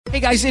Hey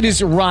guys, it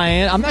is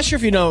Ryan. I'm not sure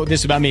if you know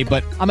this about me,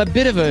 but I'm a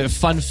bit of a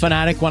fun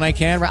fanatic when I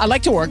can. I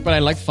like to work, but I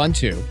like fun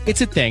too.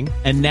 It's a thing.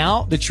 And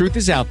now the truth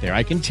is out there.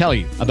 I can tell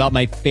you about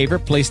my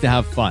favorite place to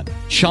have fun.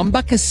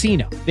 Chumba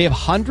Casino. They have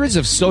hundreds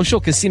of social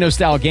casino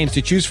style games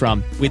to choose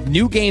from with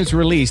new games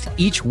released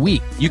each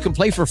week. You can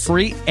play for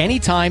free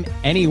anytime,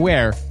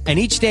 anywhere. And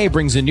each day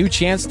brings a new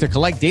chance to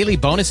collect daily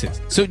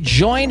bonuses. So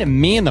join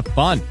me in the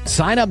fun.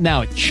 Sign up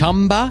now at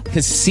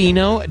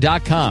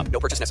ChumbaCasino.com. No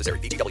purchase necessary.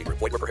 VGW.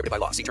 Void where prohibited by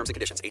law. See terms and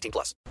conditions.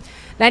 18+.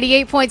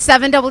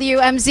 98.7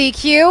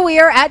 WMZQ. We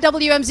are at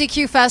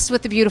WMZQ Fest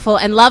with the beautiful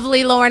and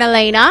lovely Lauren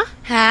Elena.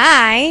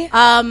 Hi.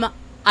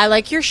 I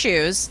like your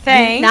shoes.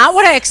 Thanks. Not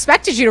what I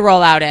expected you to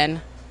roll out in.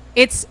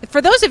 It's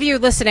for those of you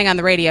listening on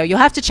the radio, you'll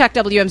have to check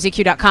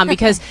WMZQ.com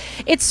because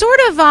it's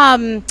sort of,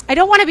 I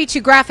don't want to be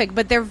too graphic,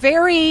 but they're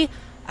very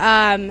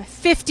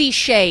 50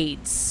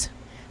 Shades.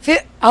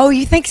 Oh,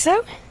 you think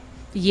so?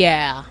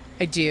 Yeah,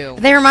 I do.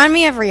 They remind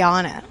me of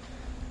Rihanna,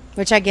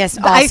 which I guess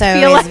I also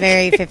feel is like-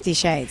 very 50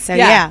 Shades. So,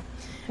 yeah.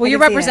 Well, I you're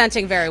can see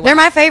representing very well. They're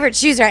my favorite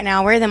shoes right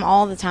now. I wear them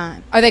all the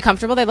time. Are they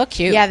comfortable? They look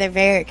cute. Yeah, they're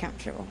very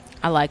comfortable.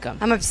 I like them.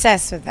 I'm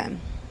obsessed with them.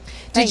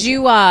 Did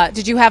you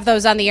have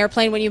those on the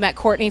airplane when you met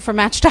Courtney from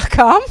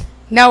Match.com?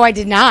 No, I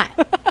did not.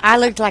 I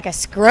looked like a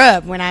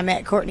scrub when I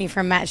met Courtney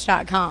from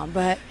Match.com,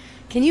 but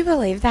can you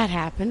believe that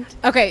happened?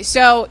 Okay,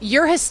 so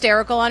you're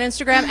hysterical on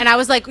Instagram, and I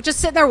was like, just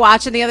sitting there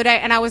watching the other day,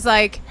 and I was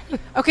like,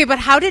 okay, but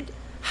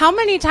how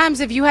many times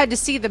have you had to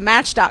see the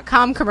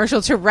Match.com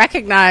commercial to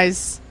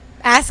recognize?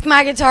 Ask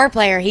my guitar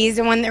player. He's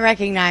the one that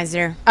recognized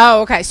her.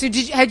 Oh, okay. So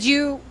had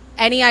you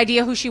any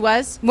idea who she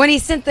was? When he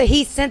sent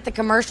the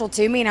commercial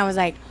to me, and I was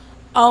like,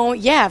 oh,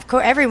 yeah, of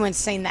course. Everyone's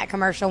seen that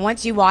commercial.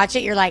 Once you watch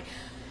it, you're like,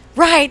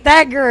 right,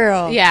 that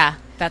girl. Yeah,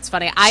 that's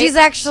funny. She's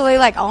actually,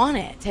 like, on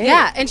it, too.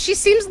 Yeah, and she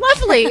seems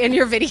lovely in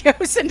your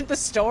videos and the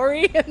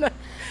story.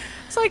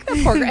 It's like,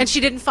 that poor girl. And she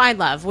didn't find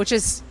love, which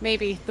is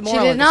maybe the moral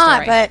She did of the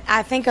not, story. but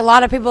I think a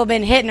lot of people have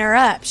been hitting her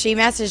up. She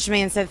messaged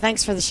me and said,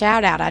 thanks for the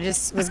shout-out. I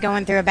just was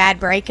going through a bad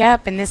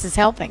breakup, and this is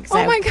helping. So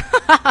Oh, my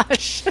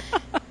gosh.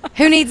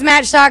 who needs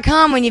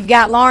Match.com when you've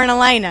got Lauren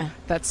Elena?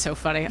 That's so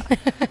funny.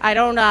 I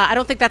don't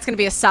think that's going to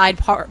be a side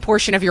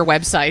portion of your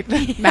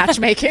website,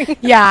 matchmaking.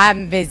 Yeah,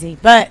 I'm busy.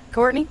 But,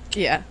 Courtney,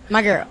 Yeah.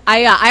 my girl.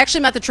 I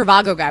actually met the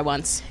Trivago guy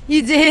once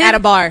You did? at a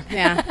bar.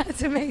 Yeah.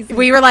 That's amazing.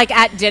 We were like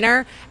at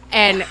dinner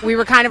and we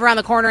were kind of around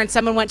the corner and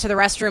someone went to the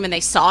restroom and they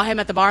saw him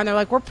at the bar and they're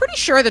like, we're pretty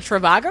sure the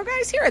Trivago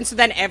guy's here. And so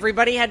then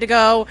everybody had to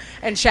go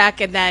and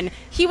check. And then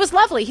he was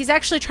lovely. He's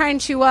actually trying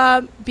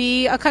to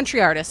be a country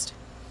artist.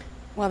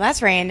 Well,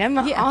 that's random.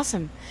 Yeah.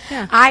 Awesome.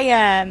 Yeah.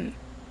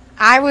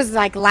 I was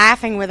like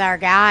laughing with our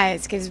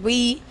guys because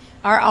we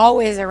are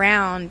always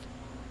around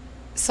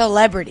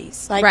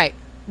celebrities. Like, Right.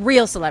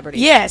 Real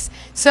celebrities. Yes.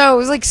 So it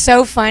was like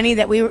so funny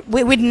that we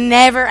would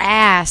never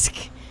ask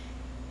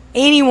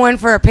anyone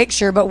for a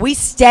picture, but we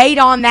stayed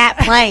on that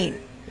plane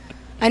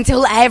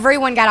until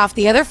everyone got off.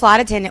 The other flight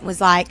attendant was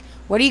like,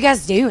 what are you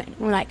guys doing?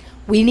 We're like,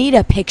 we need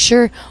a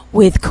picture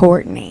with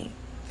Courtney.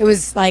 It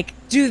was like,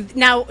 Did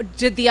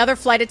the other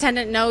flight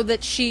attendant know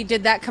that she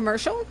did that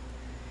commercial?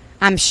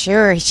 I'm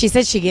sure. She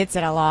said she gets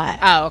it a lot.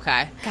 Oh,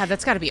 okay. God,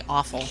 that's got to be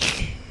awful.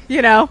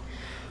 You know?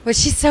 But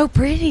she's so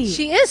pretty.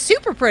 She is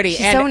super pretty.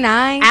 She's and so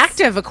nice.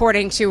 active,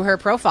 according to her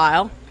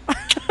profile.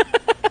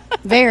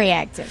 Very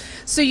active.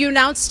 So you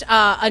announced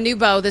a new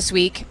beau this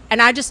week, and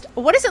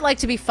what is it like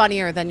to be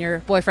funnier than your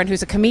boyfriend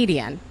who's a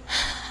comedian?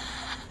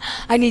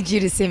 I need you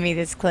to send me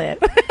this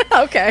clip.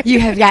 Okay. You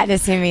have got to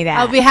send me that.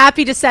 I'll be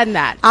happy to send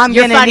that. I'm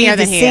You're going to funnier need to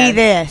than he see is.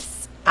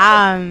 this.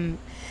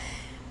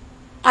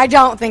 I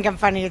don't think I'm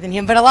funnier than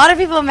him, but a lot of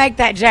people make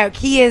that joke.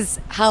 He is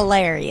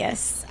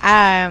hilarious.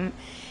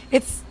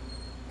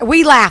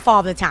 We laugh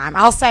all the time.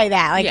 I'll say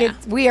that. Like Yeah.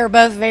 we are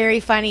both very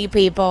funny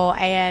people,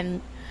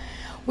 and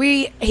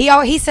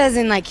he says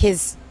in like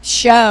his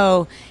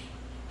show,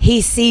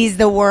 he sees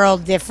the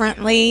world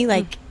differently.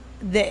 Like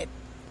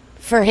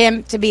for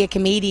him to be a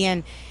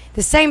comedian,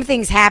 the same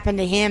things happen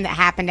to him that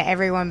happen to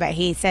everyone, but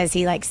he says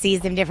he like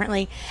sees them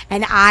differently,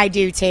 and I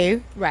do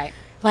too. Right.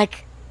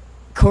 Like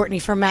Courtney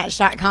from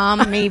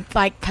Match.com, me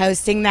like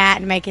posting that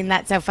and making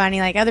that so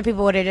funny. Like other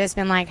people would have just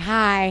been like,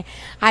 "Hi,"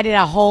 I did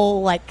a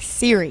whole like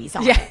series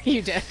on Yeah, it.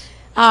 you did.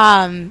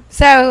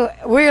 So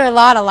we're a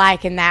lot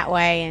alike in that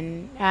way,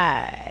 and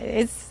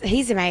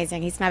he's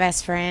amazing. He's my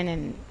best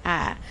friend,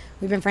 and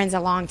we've been friends a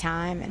long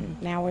time,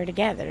 and now we're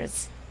together.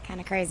 It's kind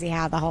of crazy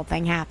how the whole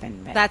thing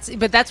happened. But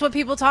That's what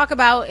people talk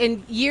about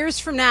in years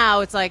from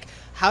now. It's like,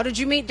 how did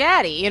you meet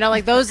Daddy? You know,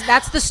 like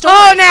that's the story.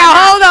 Oh,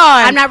 now hold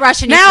on. I'm not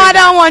rushing you. Now through I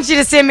don't that. want you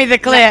to send me the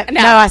clip.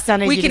 No, I still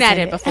need we you can to send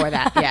edit it. before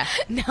that. Yeah.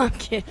 No, I'm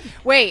kidding.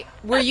 Wait,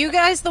 were you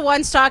guys the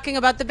ones talking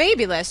about the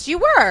baby list? You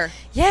were.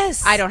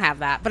 Yes. I don't have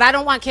that, but I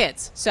don't want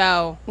kids,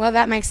 so Well,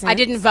 that makes sense. I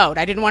didn't vote.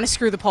 I didn't want to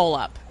screw the poll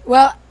up.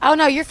 Well, oh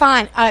no, you're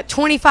fine.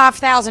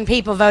 25,000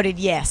 people voted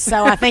yes,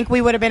 so I think we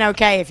would have been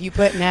okay if you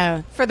put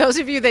no. For those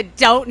of you that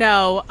don't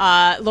know,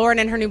 Lauren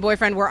and her new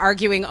boyfriend were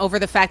arguing over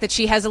the fact that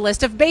she has a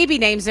list of baby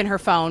names in her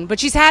phone, but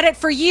she's had it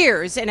for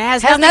years and it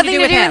has nothing Has to do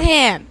with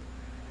him.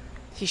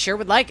 He sure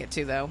would like it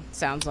too, though.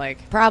 Sounds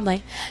like.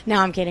 Probably. No,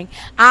 I'm kidding.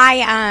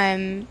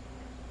 I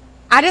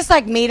just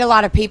like meet a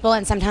lot of people,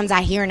 and sometimes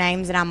I hear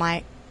names, and I'm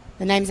like,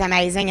 the name's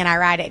amazing, and I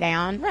write it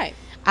down. Right.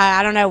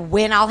 I don't know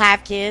when I'll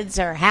have kids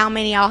or how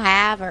many I'll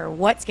have or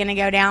what's going to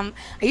go down.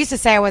 I used to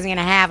say I wasn't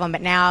going to have them,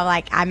 but now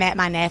like I met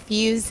my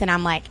nephews, and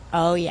I'm like,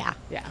 oh yeah,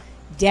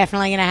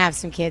 definitely going to have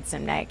some kids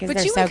someday because But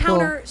they're you so cool.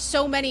 encounter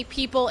so many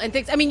people and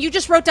things. I mean, you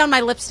just wrote down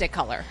my lipstick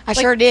color. I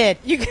sure did.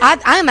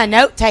 I'm a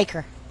note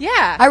taker.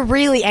 Yeah. I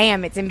really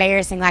am. It's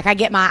embarrassing. Like I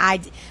get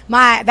my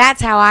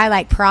that's how I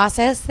like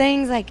process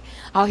things. Like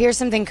I'll hear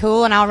something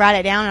cool and I'll write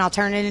it down and I'll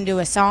turn it into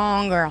a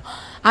song, or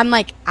I'm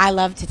like, I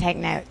love to take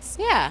notes.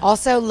 Yeah.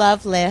 Also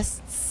love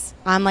lists.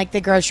 I'm like the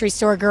grocery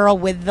store girl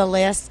with the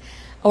list,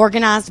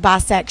 organized by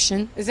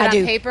section. Is it I on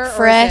do paper or is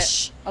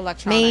fresh, it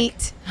electronic?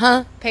 meat,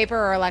 huh? Paper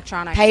or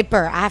electronic?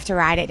 Paper. I have to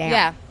write it down.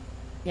 Yeah.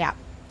 Yeah.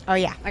 Oh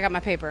yeah. I got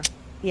my paper.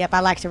 Yep,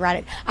 I like to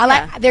write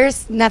it.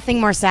 There's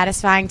nothing more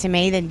satisfying to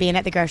me than being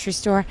at the grocery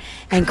store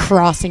and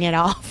crossing it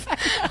off.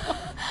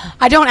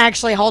 I don't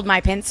actually hold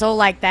my pencil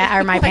like that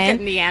or my Like pen.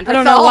 a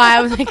Neanderthal. I don't know why.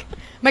 I was like,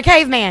 I'm a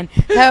caveman.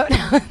 So,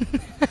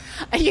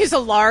 I use a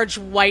large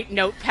white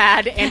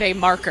notepad and a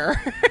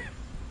marker.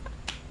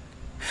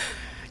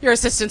 Your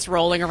assistant's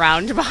rolling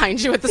around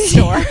behind you at the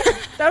store.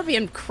 That would be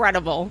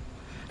incredible.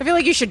 I feel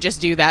like you should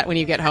just do that when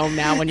you get home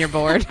now when you're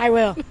bored. I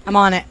will. I'm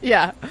on it.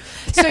 Yeah.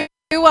 So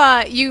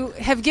you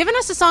have given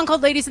us a song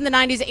called Ladies in the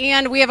 90s,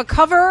 and we have a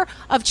cover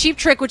of Cheap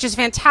Trick, which is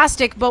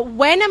fantastic. But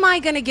when am I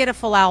going to get a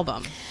full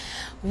album?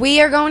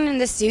 We are going in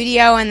the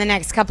studio in the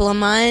next couple of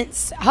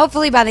months.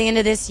 Hopefully by the end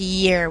of this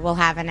year, we'll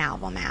have an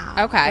album out.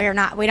 Okay.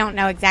 We don't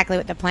know exactly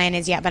what the plan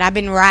is yet, but I've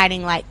been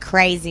writing like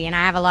crazy, and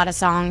I have a lot of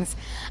songs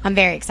I'm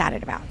very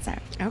excited about. So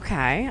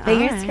Okay.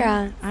 fingers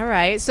crossed. All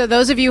right. So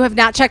those of you who have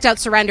not checked out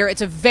Surrender,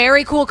 it's a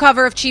very cool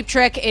cover of Cheap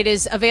Trick. It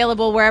is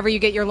available wherever you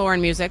get your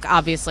Lauren music,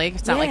 obviously.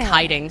 It's not like Yeah.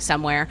 hiding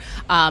somewhere.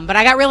 But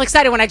I got real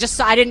excited when I just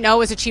saw, I didn't know it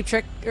was a Cheap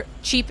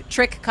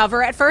Trick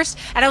cover at first.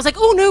 And I was like,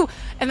 oh, no.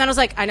 And then I was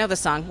like, I know this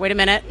song. Wait a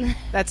minute.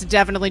 That's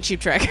definitely Cheap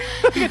Trick.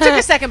 It took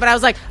a second, but I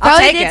was like, I'll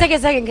Probably take did it. take a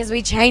second because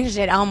we changed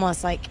it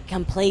almost like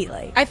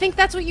completely. I think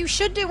that's what you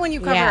should do when you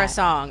cover Yeah. a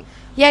song.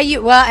 Yeah,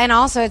 and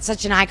also it's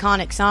such an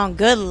iconic song.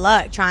 Good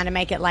luck trying to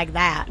make it like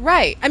that.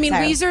 Right. I mean, So-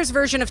 Weezer's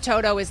version of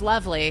Toto is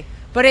lovely,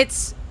 but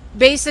it's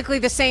basically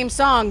the same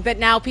song that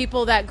now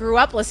people that grew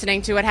up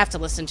listening to it have to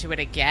listen to it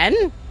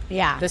again.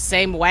 Yeah. The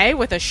same way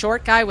with a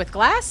short guy with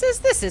glasses.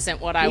 This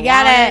isn't what I You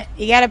wanted.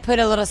 gotta put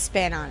a little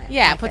spin on it.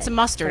 Yeah, I put think, some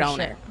mustard for on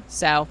sure. it.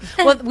 So,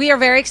 well, we are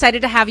very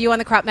excited to have you on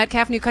the Crop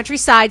Metcalf New Country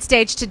Side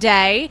stage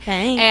today.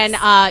 Thanks. And,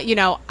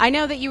 I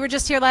know that you were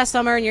just here last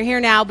summer and you're here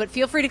now, but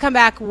feel free to come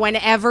back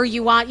whenever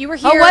you want. You were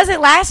here. Oh, was it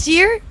last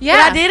year? Yeah.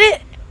 that I did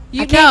it.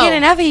 I can't get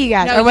enough of you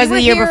guys. No, or was you it the were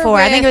year here before?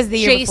 I think it with was the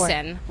year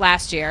Jason before.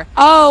 last year.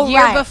 Oh,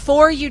 year right.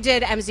 before you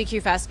did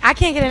MZQ Fest. I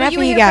can't get But enough you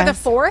of were you here guys.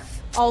 for the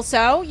 4th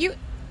also.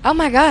 Oh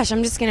my gosh,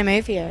 I'm just gonna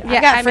move here. Yeah,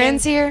 I've got I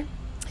friends here.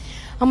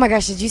 Oh my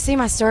gosh, did you see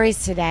my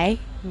stories today?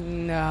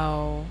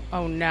 No.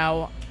 Oh,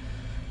 no.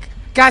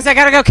 Guys, I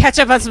got to go catch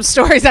up on some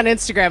stories on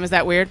Instagram. Is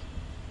that weird?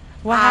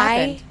 What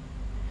happened?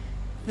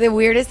 The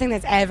weirdest thing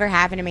that's ever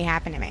happened to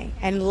me,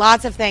 and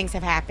lots of things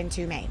have happened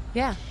to me.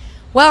 Yeah.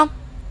 Well,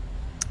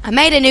 I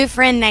made a new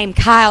friend named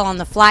Kyle on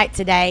the flight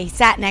today. He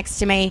sat next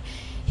to me.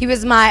 He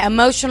was my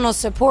emotional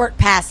support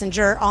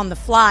passenger on the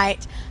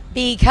flight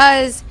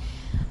because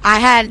I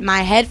had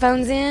my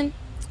headphones in,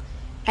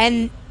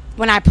 and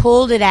when I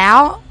pulled it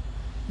out,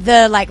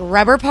 the like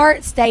rubber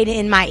part stayed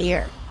in my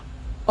ear.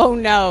 Oh,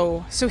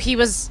 no. So he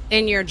was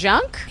in your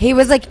junk? He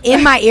was like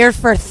in my ear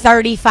for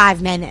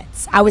 35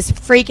 minutes. I was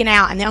freaking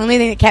out, and the only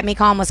thing that kept me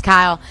calm was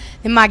Kyle.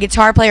 Then my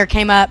guitar player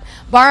came up,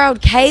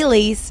 borrowed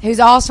Kaylee's, who's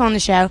also on the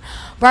show,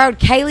 borrowed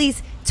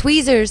Kaylee's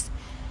tweezers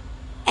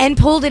and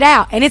pulled it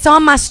out. And it's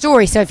on my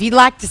story, so if you'd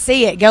like to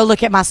see it, go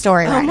look at my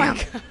story right now.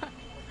 God.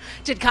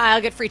 Did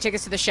Kyle get free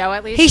tickets to the show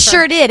at least? He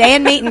sure did,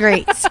 and meet and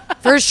greets,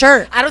 for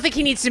sure. I don't think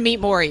he needs to meet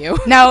more of you.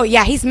 No,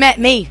 yeah, he's met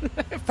me,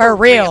 for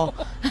real.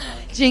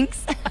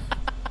 Jinx.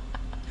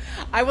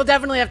 I will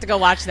definitely have to go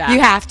watch that. You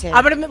have to.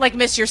 I'm going to like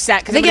miss your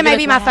set. I think it may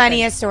be my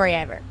funniest story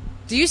ever.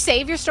 Do you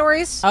save your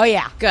stories? Oh,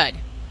 yeah. Good.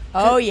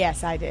 Oh,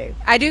 yes, I do.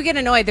 I do get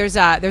annoyed. There's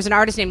an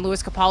artist named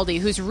Louis Capaldi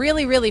who's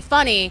really, really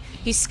funny.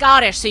 He's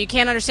Scottish, so you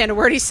can't understand a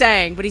word he's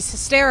saying, but he's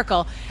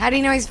hysterical. How do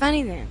you know he's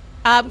funny then?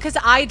 Because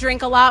I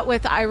drink a lot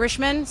with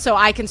Irishmen, so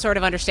I can sort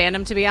of understand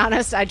him, to be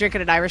honest. I drink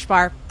at an Irish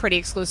bar pretty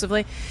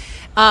exclusively.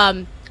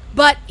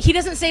 But he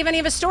doesn't save any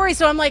of his stories,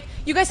 so I'm like,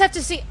 you guys have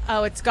to see.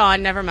 Oh, it's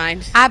gone. Never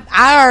mind.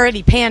 I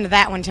already pinned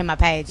that one to my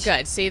page.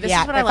 Good. See, this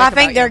Yeah, is what I if like I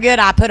think about they're you. good,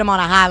 I put them on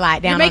a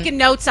highlight down. You're making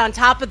notes on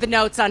top of the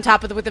notes on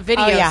top of with the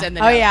videos Oh yeah, and the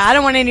oh notes. yeah. I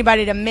don't want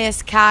anybody to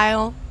miss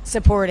Kyle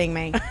supporting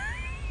me.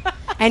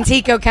 And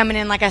Tico coming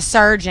in like a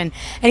surgeon,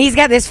 and he's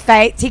got this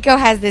face. Tico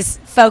has this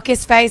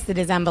focused face that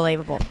is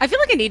unbelievable. I feel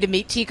like I need to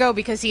meet Tico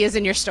because he is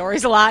in your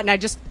stories a lot, and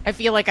I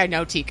feel like I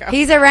know Tico.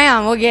 He's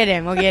around. We'll get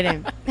him. We'll get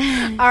him.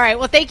 All right.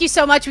 Well, thank you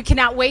so much. We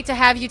cannot wait to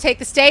have you take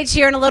the stage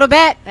here in a little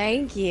bit.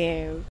 Thank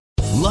you.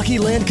 Lucky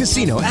Land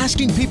Casino,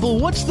 asking people,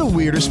 what's the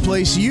weirdest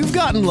place you've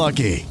gotten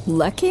lucky?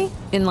 Lucky?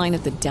 In line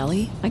at the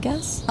deli, I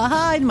guess?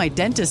 Aha, in my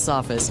dentist's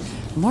office.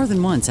 More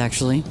than once,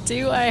 actually.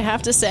 Do I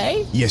have to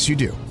say? Yes, you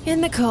do. In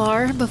the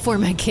car before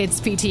my kids'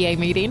 PTA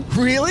meeting.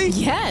 Really?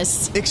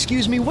 Yes.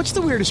 Excuse me, what's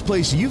the weirdest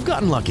place you've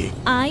gotten lucky?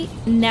 I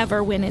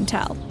never win and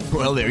tell.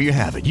 Well, there you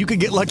have it. You can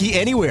get lucky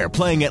anywhere,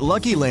 playing at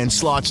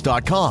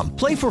LuckyLandSlots.com.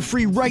 Play for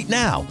free right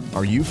now.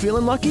 Are you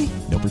feeling lucky?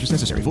 No purchase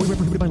necessary. Void where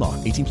prohibited by law.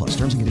 18 plus.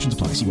 Terms and conditions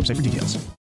apply. See website for details.